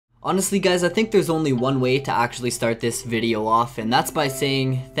Honestly guys, I think there's only one way to actually start this video off, and that's by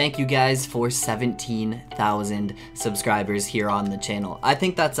saying thank you guys for 17,000 subscribers here on the channel. I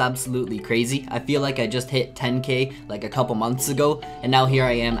think that's absolutely crazy. I feel like I just hit 10k like a couple months ago, and now here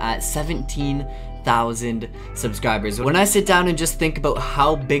I am at 17,000 subscribers. When I sit down and just think about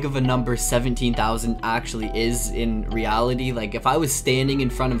how big of a number 17,000 actually is in reality, like if I was standing in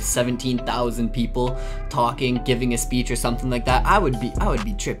front of 17,000 people talking, giving a speech or something like that, I would be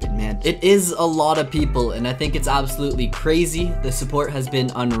tripping, man. It is a lot of people, and I think it's absolutely crazy. The support has been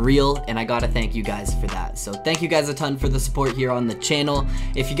unreal, and I gotta thank you guys for that. So thank you guys a ton for the support here on the channel.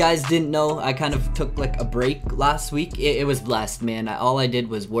 If you guys didn't know, I kind of took like a break last week. It was blessed, man. All I did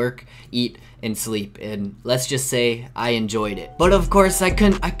was work, eat, and sleep, and let's just say I enjoyed it. But of course I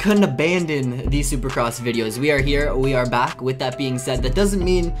couldn't abandon these Supercross videos. We are here, we are back. With that being said, that doesn't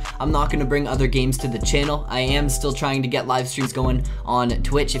mean I'm not gonna bring other games to the channel. I am still trying to get live streams going on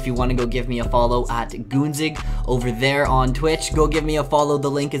Twitch. If you want to go give me a follow at Goonzig over there on Twitch, go give me a follow.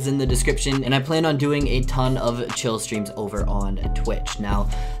 The link is in the description, and I plan on doing a ton of chill streams over on Twitch. Now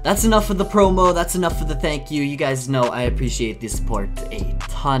that's enough of the promo, that's enough of the thank you. You guys know I appreciate the support a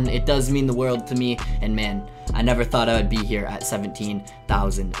ton. It does mean the world to me, and man, I never thought I would be here at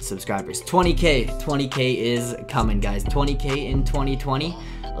 17,000 subscribers. 20k is coming, guys. 20k in 2020.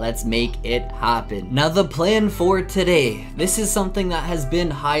 Let's make it happen. Now the plan for today, this is something that has been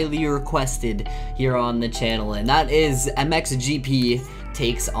highly requested here on the channel, and that is MXGP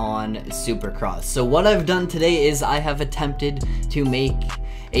takes on Supercross. So what I've done today is I have attempted to make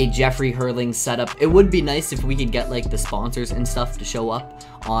a Jeffrey Herlings setup. It would be nice if we could get like the sponsors and stuff to show up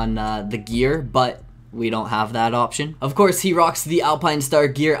on the gear, but we don't have that option. Of course, he rocks the Alpine Star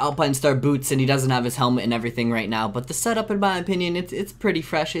gear, Alpine Star boots, and he doesn't have his helmet and everything right now, but the setup, in my opinion, it's pretty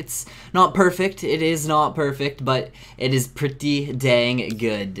fresh. It's not perfect, it is not perfect, but it is pretty dang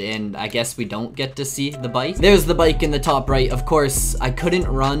good, and I guess we don't get to see the bike. There's the bike in the top right. Of course, I couldn't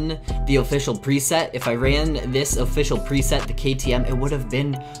run the official preset. If I ran this official preset, the KTM, it would have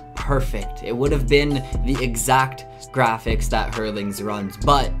been perfect. It would have been the exact graphics that Herlings runs,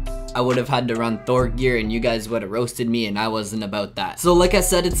 but I would have had to run Thor gear, and you guys would have roasted me, and I wasn't about that. So like I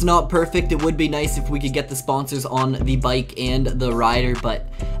said, it's not perfect. It would be nice if we could get the sponsors on the bike and the rider, but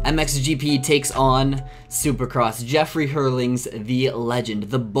MXGP takes on Supercross. Jeffrey Herlings, the legend,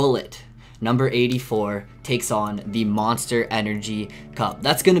 the Bullet, number 84, takes on the Monster Energy Cup.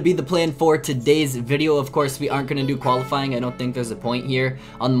 That's going to be the plan for today's video. Of course, we aren't going to do qualifying. I don't think there's a point here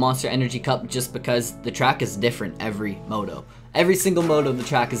on the Monster Energy Cup, just because the track is different every moto. Every single mode of the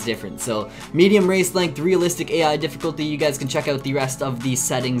track is different. So medium race length, realistic AI difficulty. You guys can check out the rest of the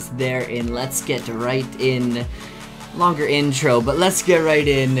settings there, and let's get right in. Longer intro, but let's get right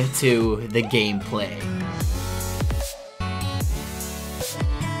into the gameplay.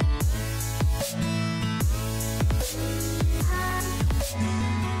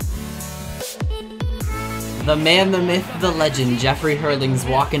 The man, the myth, the legend, Jeffrey Herlings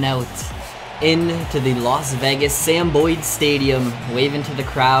walking out into the Las Vegas Sam Boyd Stadium, waving to the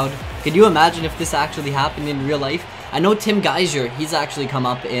crowd. Could you imagine if this actually happened in real life? I know Tim Geiser, he's actually come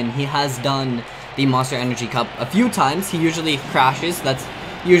up and he has done the Monster Energy Cup a few times. He usually crashes, that's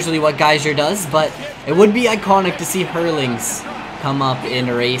usually what Geiser does, but it would be iconic to see Herlings come up and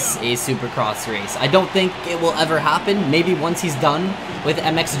race a Supercross race. I don't think it will ever happen. Maybe once he's done with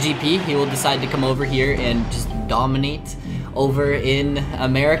MXGP, he will decide to come over here and just dominate over in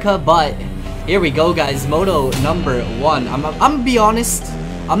America, but here we go, guys. Moto number 1. I'm gonna be honest,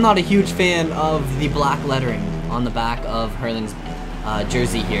 I'm not a huge fan of the black lettering on the back of Herlings'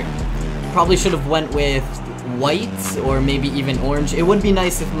 jersey here. Probably should have went with white or maybe even orange. It would be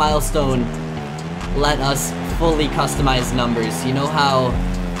nice if Milestone let us fully customize numbers. You know how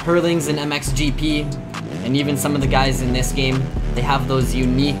Herlings and MXGP and even some of the guys in this game, they have those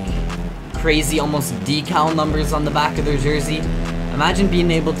unique, crazy, almost decal numbers on the back of their jersey. Imagine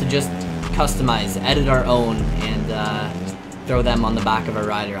being able to just customize, edit our own, and throw them on the back of a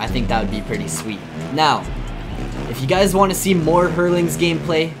rider. I think that would be pretty sweet. Now, if you guys want to see more Herlings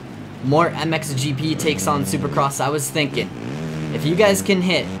gameplay, more MXGP takes on Supercross, I was thinking, if you guys can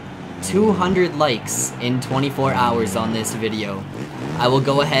hit 200 likes in 24 hours on this video, I will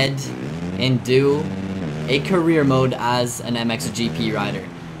go ahead and do a career mode as an MXGP rider.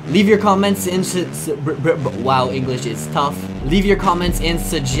 Leave your comments and wow, English is tough. Leave your comments and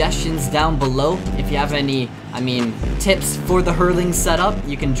suggestions down below. If you have any, tips for the Herlings setup,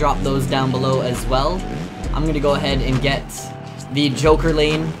 you can drop those down below as well. I'm gonna go ahead and get the Joker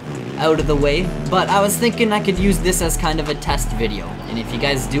lane out of the way, but I was thinking I could use this as kind of a test video. And if you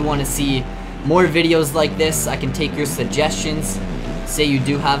guys do want to see more videos like this, I can take your suggestions. say you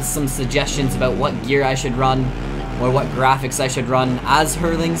do have some suggestions about what gear I should run or what graphics I should run as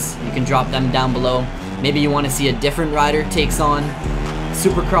Herlings, you can drop them down below. Maybe you want to see a different rider takes on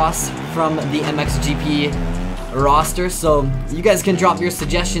Supercross from the MXGP roster, so you guys can drop your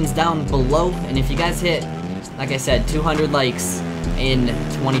suggestions down below. And if you guys hit, like I said, 200 likes in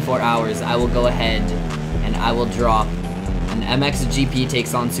 24 hours, I will go ahead and I will drop an MXGP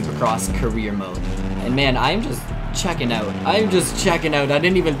takes on Supercross career mode. And man, I'm just checking out. I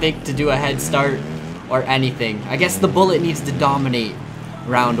didn't even think to do a head start or anything. I guess the bullet needs to dominate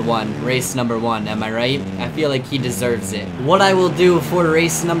round 1, race number 1, am I right? I feel like he deserves it. What I will do for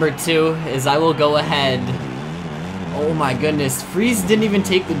race number 2 is I will go ahead. Oh my goodness, Freeze didn't even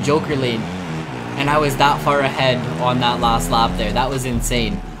take the Joker lane, and I was that far ahead on that last lap there. That was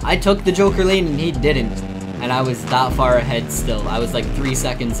insane. I took the Joker lane and he didn't, and I was that far ahead still. I was like 3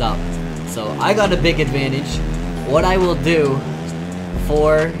 seconds up, so I got a big advantage. What I will do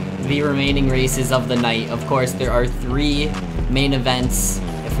for the remaining races of the night, of course there are 3 main events.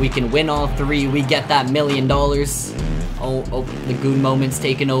 If we can win all 3, we get that $1 million. Oh, the goon moment's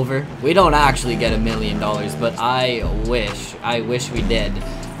taken over. We don't actually get $1 million, but I wish we did.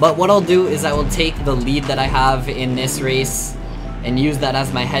 But what I'll do is I will take the lead that I have in this race and use that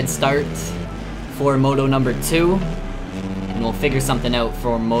as my head start for Moto number 2, and we'll figure something out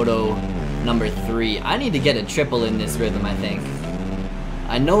for Moto number 3. I need to get a triple in this rhythm, I think.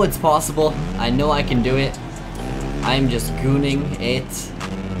 I know it's possible. I know I can do it. I'm just gooning it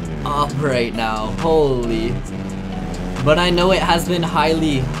up right now. Holy. But I know it has been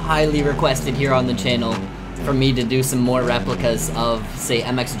highly requested here on the channel for me to do some more replicas of, say,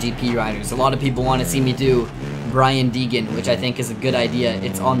 MXGP riders. A lot of people want to see me do Brian Deegan, which I think is a good idea.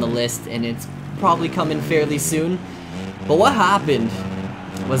 It's on the list and it's probably coming fairly soon. But what happened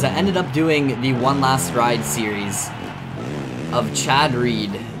was I ended up doing the One Last Ride series of Chad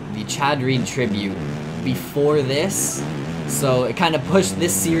Reed, the Chad Reed tribute, before this, so it kind of pushed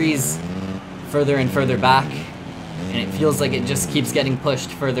this series further and further back, and it feels like it just keeps getting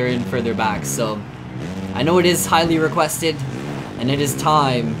pushed further and further back. So I know it is highly requested, and it is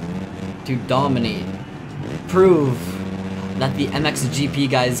time to dominate, prove that the MXGP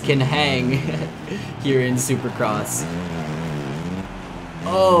guys can hang here in Supercross.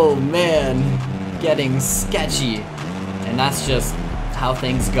 Oh man, getting sketchy, and that's just how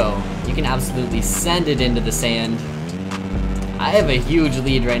things go. You can absolutely send it into the sand. I have a huge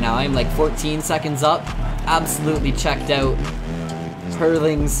lead right now. I'm like 14 seconds up. Absolutely checked out.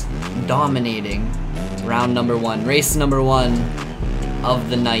 Herlings dominating round number 1, race number 1 of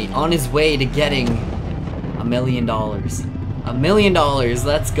the night, on his way to getting $1 million. $1 million,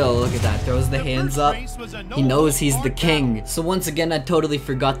 let's go. Look at that, throws the hands up. He knows he's the king. So once again, I totally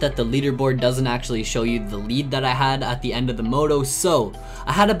forgot that the leaderboard doesn't actually show you the lead that I had at the end of the moto. So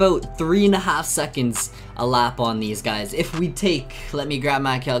I had about 3.5 seconds a lap on these guys. If we take, let me grab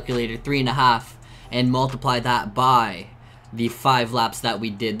my calculator, 3.5 and multiply that by the 5 laps that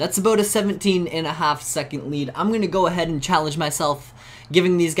we did, that's about a 17.5 second lead. I'm gonna go ahead and challenge myself,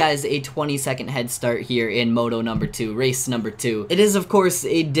 giving these guys a 20-second head start here in Moto number 2, race number 2. It is, of course,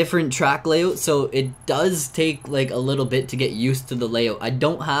 a different track layout, so it does take like a little bit to get used to the layout. I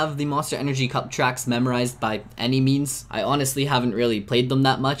don't have the Monster Energy Cup tracks memorized by any means. I honestly haven't really played them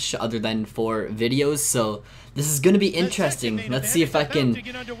that much other than for videos, so this is going to be interesting. Let's see if I can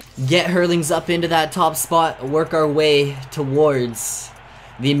get Herlings up into that top spot, work our way towards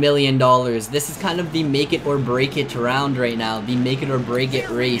the $1 million. This is kind of the make it or break it round right now, the make it or break it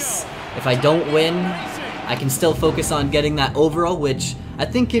race. If I don't win, I can still focus on getting that overall, which I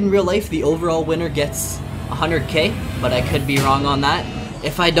think in real life the overall winner gets 100K, but I could be wrong on that.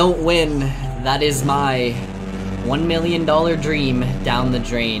 If I don't win, that is my $1 million dream down the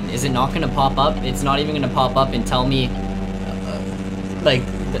drain. Is it not going to pop up? It's not even going to pop up and tell me like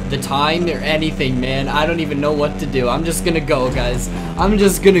the time or anything, man. I don't even know what to do. I'm just gonna go, guys. I'm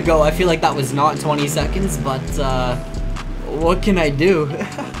just gonna go. I feel like that was not 20 seconds, but what can I do?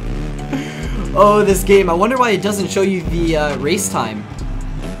 Oh, this game. I wonder why it doesn't show you the race time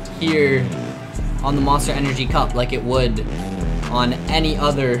here on the Monster Energy Cup like it would on any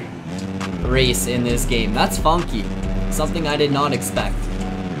other race in this game. That's funky. Something I did not expect.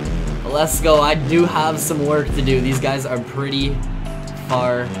 But let's go. I do have some work to do. These guys are pretty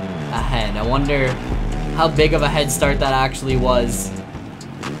far ahead. I wonder how big of a head start that actually was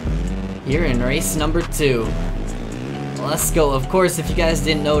here in race number 2. Let's go. Of course, if you guys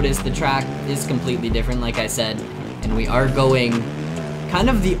didn't notice, the track is completely different, like I said, and we are going kind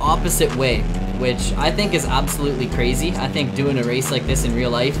of the opposite way, which I think is absolutely crazy. I think doing a race like this in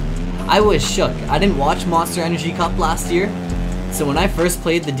real life, I was shook. I didn't watch Monster Energy Cup last year, So when I first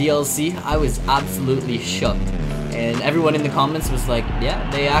played the DLC, I was absolutely shook. And everyone in the comments was like, yeah,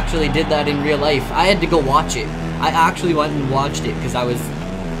 they actually did that in real life. I had to go watch it. I actually went and watched it because I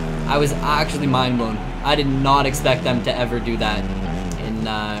was actually mind blown. I did not expect them to ever do that in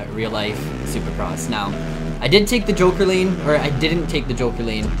real life Supercross. Now, I did take the Joker lane, or I didn't take the Joker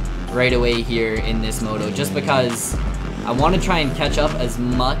lane right away here in this moto, just because I want to try and catch up as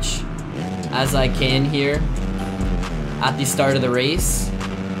much as I can here at the start of the race,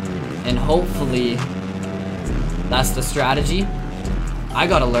 and hopefully that's the strategy. I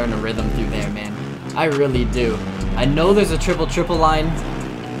gotta learn a rhythm through there, man. I really do. I know there's a triple line,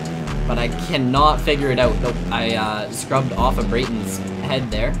 but I cannot figure it out. Nope, I scrubbed off of Brayton's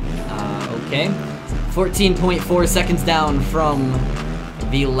head there. Okay, 14.4 seconds down from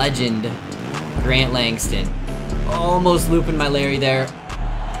the legend Grant Langston. Almost looping my Larry there.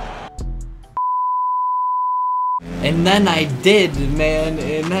 And then I did, man,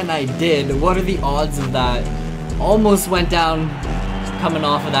 and then I did. What are the odds of that? Almost went down coming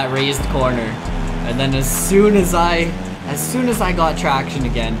off of that raised corner. And then as soon as I got traction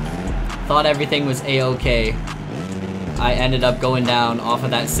again, thought everything was a-okay, I ended up going down off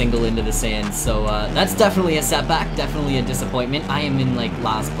of that single into the sand. So that's definitely a setback, definitely a disappointment. I am in like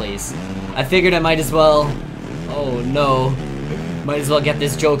last place. I figured I might as well, oh no, might as well get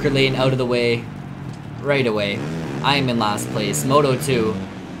this Joker lane out of the way right away. I am in last place. Moto 2.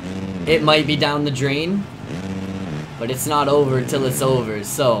 It might be down the drain, but it's not over till it's over.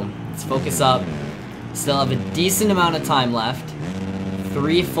 So let's focus up. Still have a decent amount of time left.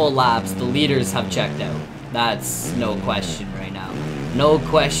 3 full laps. The leaders have checked out. That's no question right now. No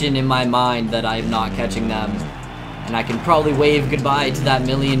question in my mind that I'm not catching them. And I can probably wave goodbye to that $1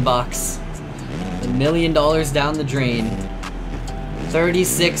 million bucks. $1 million down the drain.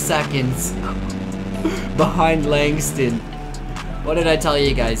 36 seconds behind Langston. What did I tell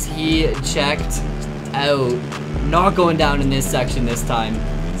you guys? He checked out. Not going down in this section this time.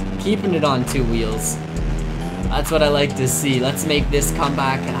 Keeping it on 2 wheels. That's what I like to see. Let's make this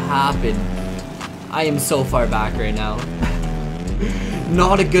comeback happen. I am so far back right now.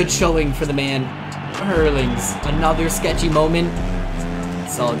 Not a good showing for the man Herlings. Another sketchy moment.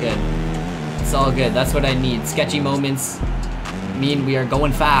 It's all good. It's all good. That's what I need. Sketchy moments mean we are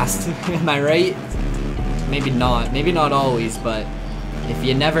going fast. Am I right? Maybe not. Maybe not always, but if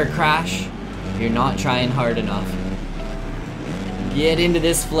you never crash, you're not trying hard enough. Get into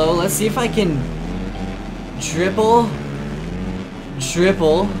this flow. Let's see if I can triple.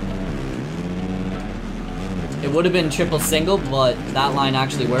 It would have been triple single, but that line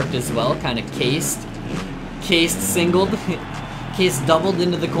actually worked as well. Kind of cased singled, cased doubled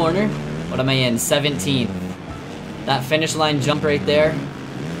into the corner. What am I in? 17th. That finish line jump right there.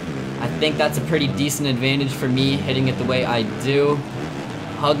 I think that's a pretty decent advantage for me, hitting it the way I do.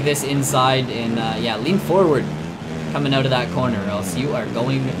 Hug this inside and yeah, lean forward coming out of that corner, or else you are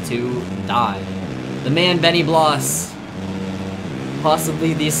going to die. The man Benny Bloss,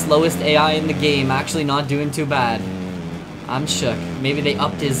 possibly the slowest AI in the game, actually not doing too bad. I'm shook. Maybe they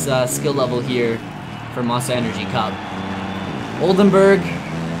upped his skill level here for Monster Energy Cup. Oldenburg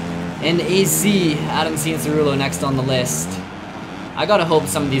and AC, Adam Ciancerulo next on the list. I gotta hope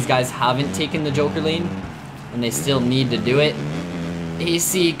some of these guys haven't taken the Joker lane, and they still need to do it.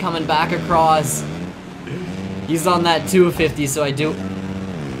 AC coming back across. He's on that 250, so I do...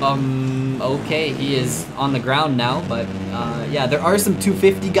 okay, he is on the ground now, but yeah, there are some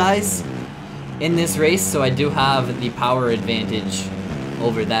 250 guys in this race, so I do have the power advantage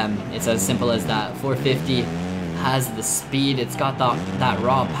over them. It's as simple as that. 450 has the speed, it's got that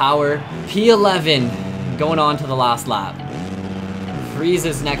raw power. P11 going on to the last lap. Freeze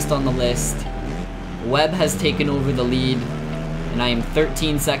is next on the list. Webb has taken over the lead, and I am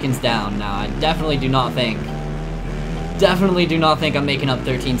 13 seconds down now. I definitely do not think I'm making up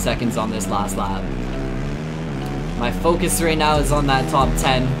 13 seconds on this last lap. My focus right now is on that top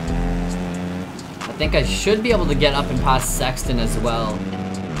 10. I think I should be able to get up and past Sexton as well,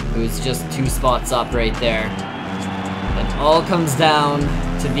 who's just 2 spots up right there. It all comes down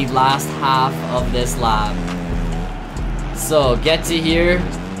to the last half of this lap. So get to here,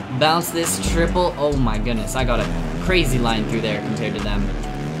 bounce this triple. Oh my goodness, I got a crazy line through there compared to them.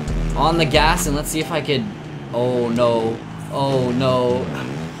 On the gas, and let's see if I could... Oh no. Oh no.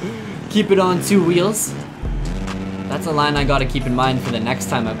 Keep it on 2 wheels. That's a line I gotta keep in mind for the next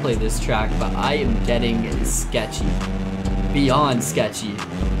time I play this track, but I am getting sketchy. Beyond sketchy.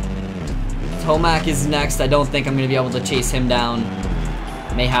 Tomac is next. I don't think I'm gonna be able to chase him down.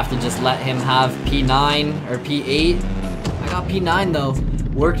 May have to just let him have P9 or P8. I got P9 though.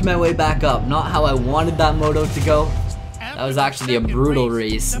 Worked my way back up. Not how I wanted that moto to go. That That was actually a brutal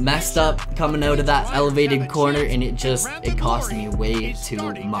race. Messed up coming out of that elevated corner, and it cost me way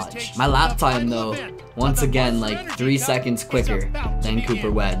too much. My lap time though, once again, like 3 seconds quicker than Cooper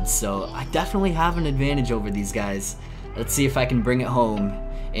Webb, so I definitely have an advantage over these guys. Let's see if I can bring it home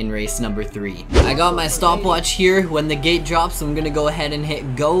in race number 3. I got my stopwatch here. When the gate drops, I'm gonna go ahead and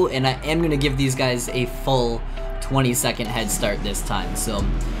hit go, and I am gonna give these guys a full 20-second head start this time. So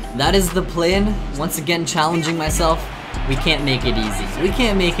that is the plan. Once again, challenging myself. We can't make it easy. We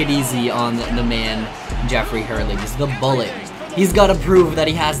can't make it easy on the man, Jeffrey Herlings, the bullet. He's got to prove that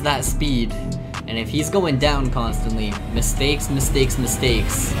he has that speed. And if he's going down constantly, mistakes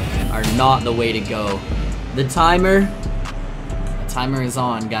are not the way to go. The timer is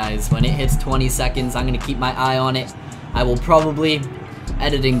on, guys. When it hits 20 seconds, I'm going to keep my eye on it. I will probably,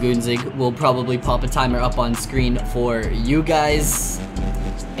 editing Goonzig, will probably pop a timer up on screen for you guys.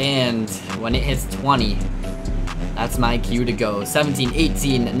 And when it hits 20, that's my cue to go. 17,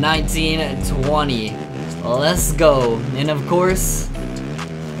 18, 19, 20. Let's go. And of course,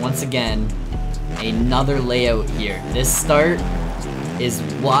 once again, another layout here. This start is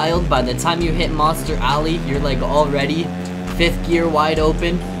wild. By the time you hit Monster Alley, you're like already 5th gear wide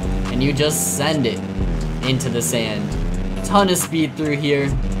open, and you just send it into the sand. Ton of speed through here.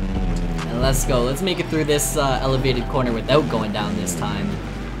 And let's go. Let's make it through this elevated corner without going down this time.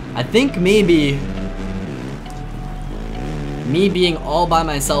 I think maybe me being all by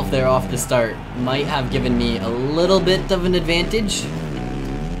myself there off the start might have given me a little bit of an advantage,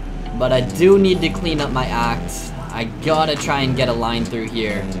 but I do need to clean up my act. I gotta try and get a line through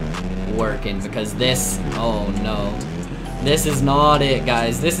here working, because this, oh no, this is not it,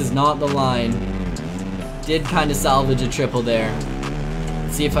 guys. This is not the line. Did kind of salvage a triple there.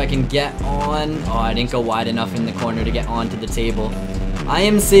 Let's see if I can get on. Oh, I didn't go wide enough in the corner to get onto the table. I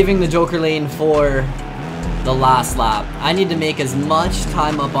am saving the Joker lane for the last lap. I need to make as much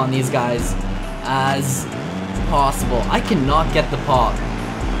time up on these guys as possible. I cannot get the pop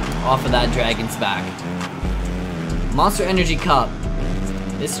off of that Dragon's back. Monster Energy Cup.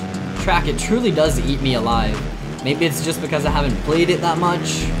 This track, it truly does eat me alive. Maybe it's just because I haven't played it that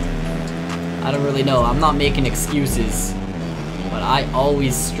much. I don't really know. I'm not making excuses, but I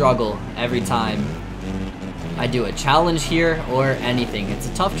always struggle every time I do a challenge here or anything. It's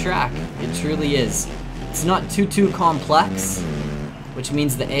a tough track. It truly is. It's not too complex, which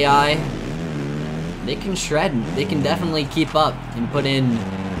means the AI, they can shred. They can definitely keep up and put in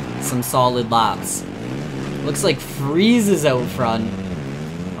some solid laps. Looks like Freeze is out front.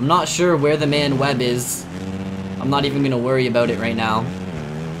 I'm not sure where the man Webb is. I'm not even gonna worry about it right now.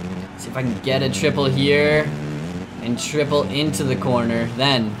 See if I can get a triple here and triple into the corner.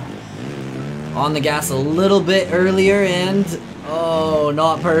 Then on the gas a little bit earlier, and oh,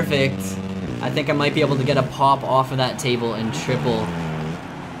 not perfect. I think I might be able to get a pop off of that table and triple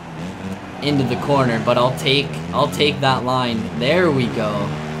into the corner, but I'll take that line. There we go.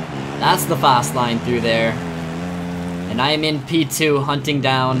 That's the fast line through there. And I am in P2 hunting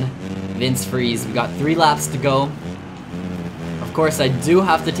down Vince Freeze. We got 3 laps to go. Of course, I do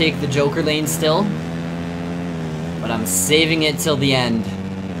have to take the Joker lane still, but I'm saving it till the end.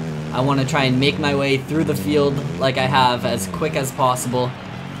 I want to try and make my way through the field like I have as quick as possible.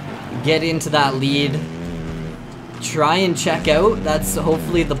 Get into that lead, try and check out. That's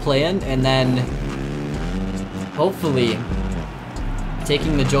hopefully the plan, and then hopefully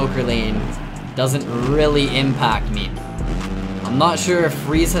taking the Joker lane doesn't really impact me. I'm not sure if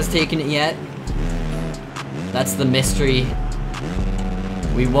Freeze has taken it yet. That's the mystery.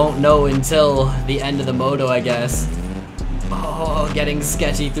 We won't know until the end of the moto, I guess. Oh, getting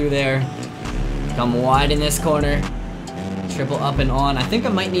sketchy through there. Come wide in this corner. Triple up and on. I think I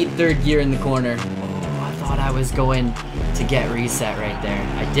might need 3rd gear in the corner. Oh, I thought I was going to get reset right there.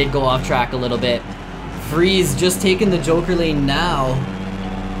 I did go off track a little bit. Freeze just taking the Joker lane now.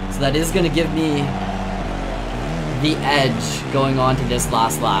 So that is going to give me the edge going on to this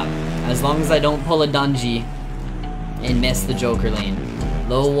last lap. As long as I don't pull a Dungy and miss the Joker lane.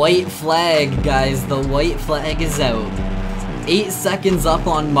 The white flag, guys. The white flag is out. 8 seconds up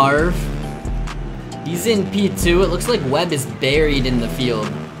on Marv. He's in P2. It looks like Webb is buried in the field,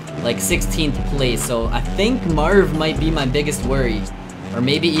 like 16th place. So I think Marv might be my biggest worry, or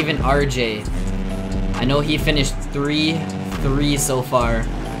maybe even RJ. I know he finished 3-3 so far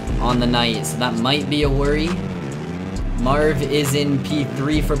on the night, so that might be a worry. Marv is in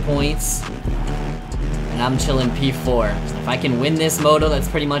P3 for points, and I'm chilling P4. If I can win this moto, that's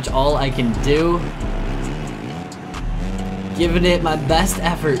pretty much all I can do. Giving it my best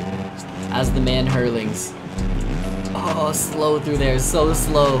effort as the man Herlings. Oh, slow through there, so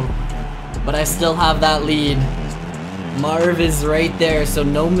slow. But I still have that lead. Marv is right there, so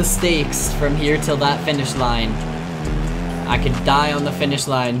no mistakes from here till that finish line. I could die on the finish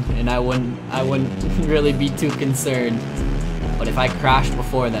line, and I wouldn't really be too concerned. But if I crash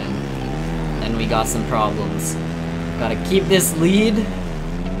before then we got some problems. Gotta keep this lead.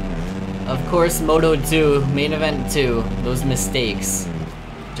 Of course, Moto 2, main event 2, those mistakes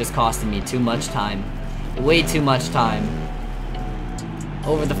just costing me too much time. Way too much time.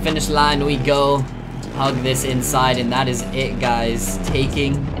 Over the finish line we go. Hug this inside, and that is it, guys.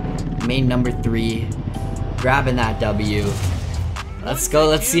 Taking main number 3. Grabbing that W. Let's go,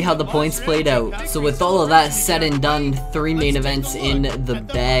 let's see how the points played out. So with all of that said and done, 3 main events in the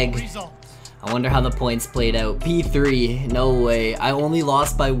bag. I wonder how the points played out. P3, no way. I only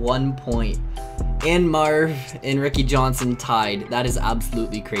lost by 1 point. And Marv and Ricky Johnson tied. That is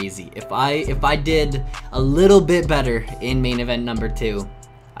absolutely crazy. If I did a little bit better in main event number 2,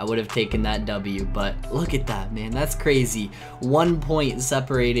 I would have taken that W. But look at that, man. That's crazy. 1 point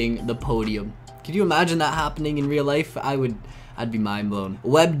separating the podium. Could you imagine that happening in real life? I'd be mind blown.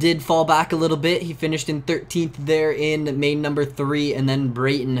 Webb did fall back a little bit. He finished in 13th there in main number 3, and then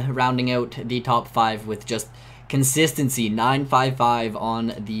Brayton rounding out the top 5 with just consistency, 955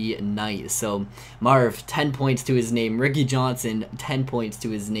 on the night. So Marv, 10 points to his name. Ricky Johnson, 10 points to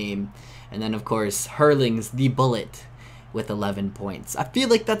his name. And then of course, Herlings, the Bullet, with 11 points. I feel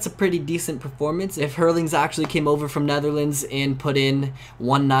like that's a pretty decent performance. If Herlings actually came over from Netherlands and put in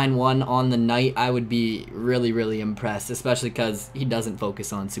 191 on the night, I would be really impressed, especially because he doesn't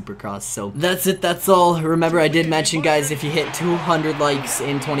focus on Supercross. So that's it, that's all. Remember, I did mention, guys, if you hit 200 likes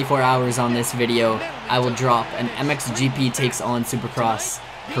in 24 hours on this video, I will drop an MXGP takes on Supercross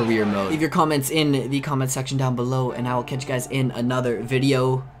career mode. Leave your comments in the comment section down below, and I will catch you guys in another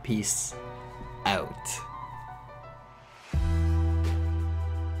video. Peace out.